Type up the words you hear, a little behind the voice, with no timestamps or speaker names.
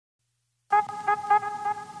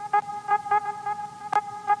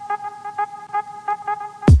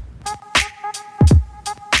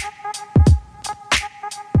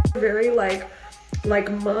very like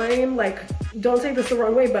mime, like, don't take this the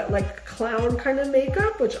wrong way, but like clown kind of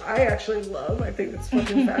makeup, which I actually love. I think it's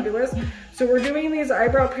fucking fabulous. So we're doing these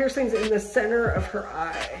eyebrow piercings in the center of her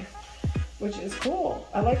eye, which is cool.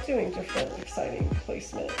 I like doing different exciting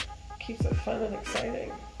placement. Keeps it fun and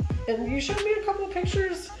exciting. And you showed me a couple of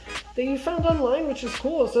pictures that you found online, which is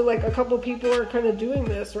cool. So like a couple of people are kind of doing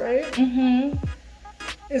this, right? Mm-hmm.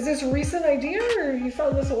 Is this a recent idea, or you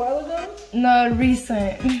found this a while ago? No,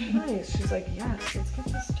 recent. Nice. She's like, yes, let's get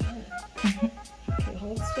this done. Okay,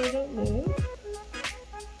 hold still, don't move.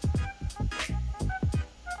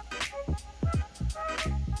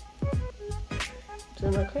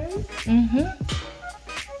 Doing okay? Mm-hmm.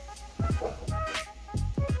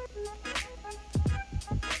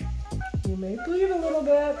 You may bleed a little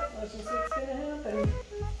bit. Let's just see what's gonna happen.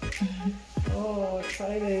 Oh,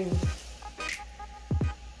 exciting.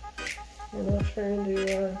 We're not trying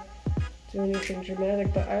to do anything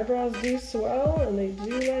dramatic, but eyebrows do swell and they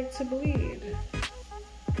do like to bleed.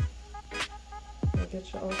 I'll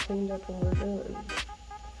get you all cleaned up when we're done.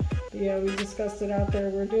 But yeah, we discussed it out there.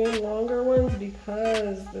 We're doing longer ones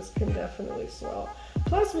because this can definitely swell.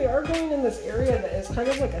 Plus, we are going in this area that is kind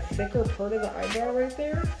of like a thicker part of the eyebrow right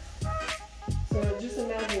there. So just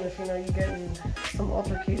imagine if, you know, you get in some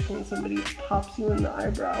altercation and somebody pops you in the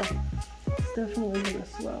eyebrow. It's definitely gonna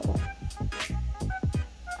swell.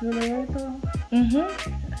 Doing alright though? Mm-hmm.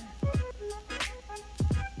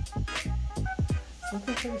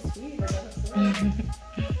 Looking pretty sweet, I gotta say.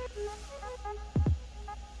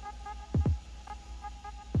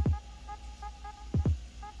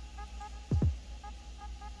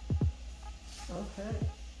 Okay,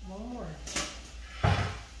 one more.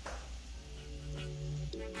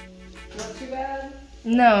 Not too bad?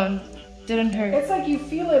 No, didn't hurt. It's like you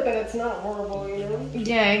feel it, but it's not horrible, you know?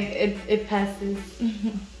 Yeah, it passes.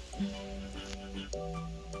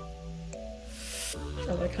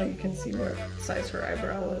 I like how you can see what size her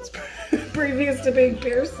eyebrow was previous to being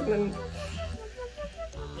pierced. And then...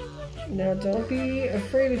 Now don't be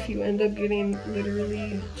afraid if you end up getting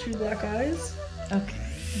literally 2 black eyes. Okay.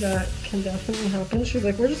 That can definitely happen. She's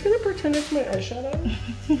like, we're just gonna pretend it's my eyeshadow.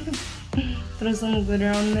 Throw some glitter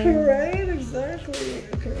on there. Right, exactly.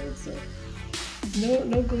 Okay, so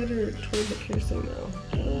no glitter toward the piercing though.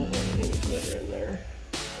 I don't want any glitter in there.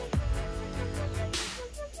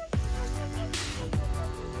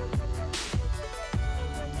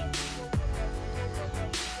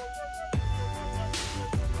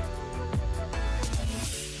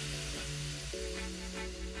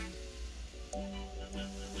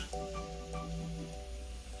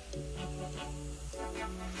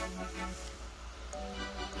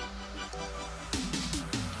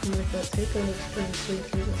 Like that taper looks pretty sweet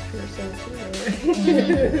through this piercing too, right?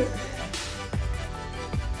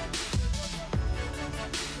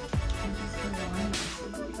 I'm just gonna line this a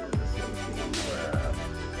little bit. This one's getting more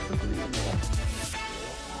agreeable.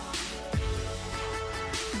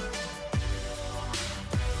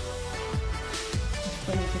 It's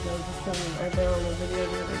funny because I was just showing an eyebrow on a video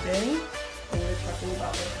the other day, and we were talking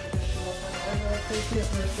about like traditional kind of eyebrow placement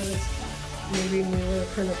versus maybe newer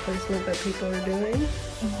kind of placement that people are doing.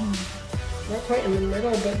 Mm-hmm. Not quite in the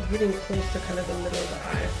middle, but getting close to kind of the middle of the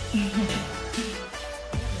eye.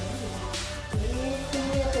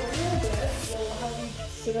 We'll have you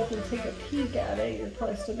sit up and take a peek at it. You're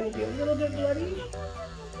probably still going to be a little bit bloody.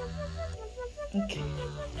 Okay,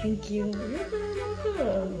 thank you. You're very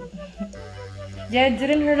welcome. Yeah, it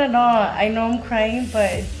didn't hurt at all. I know I'm crying,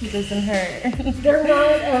 but it doesn't hurt. They're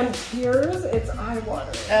not tears, it's eye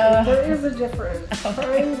watering. There is a difference. Okay.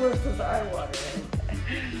 Crying versus eye watering.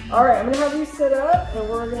 Alright, I'm going to have you sit up, and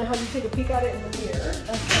we're going to have you take a peek at it in the mirror.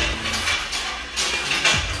 Okay.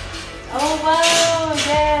 Oh wow,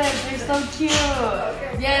 yes, you're so cute.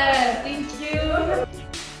 Okay. Yeah, thank you.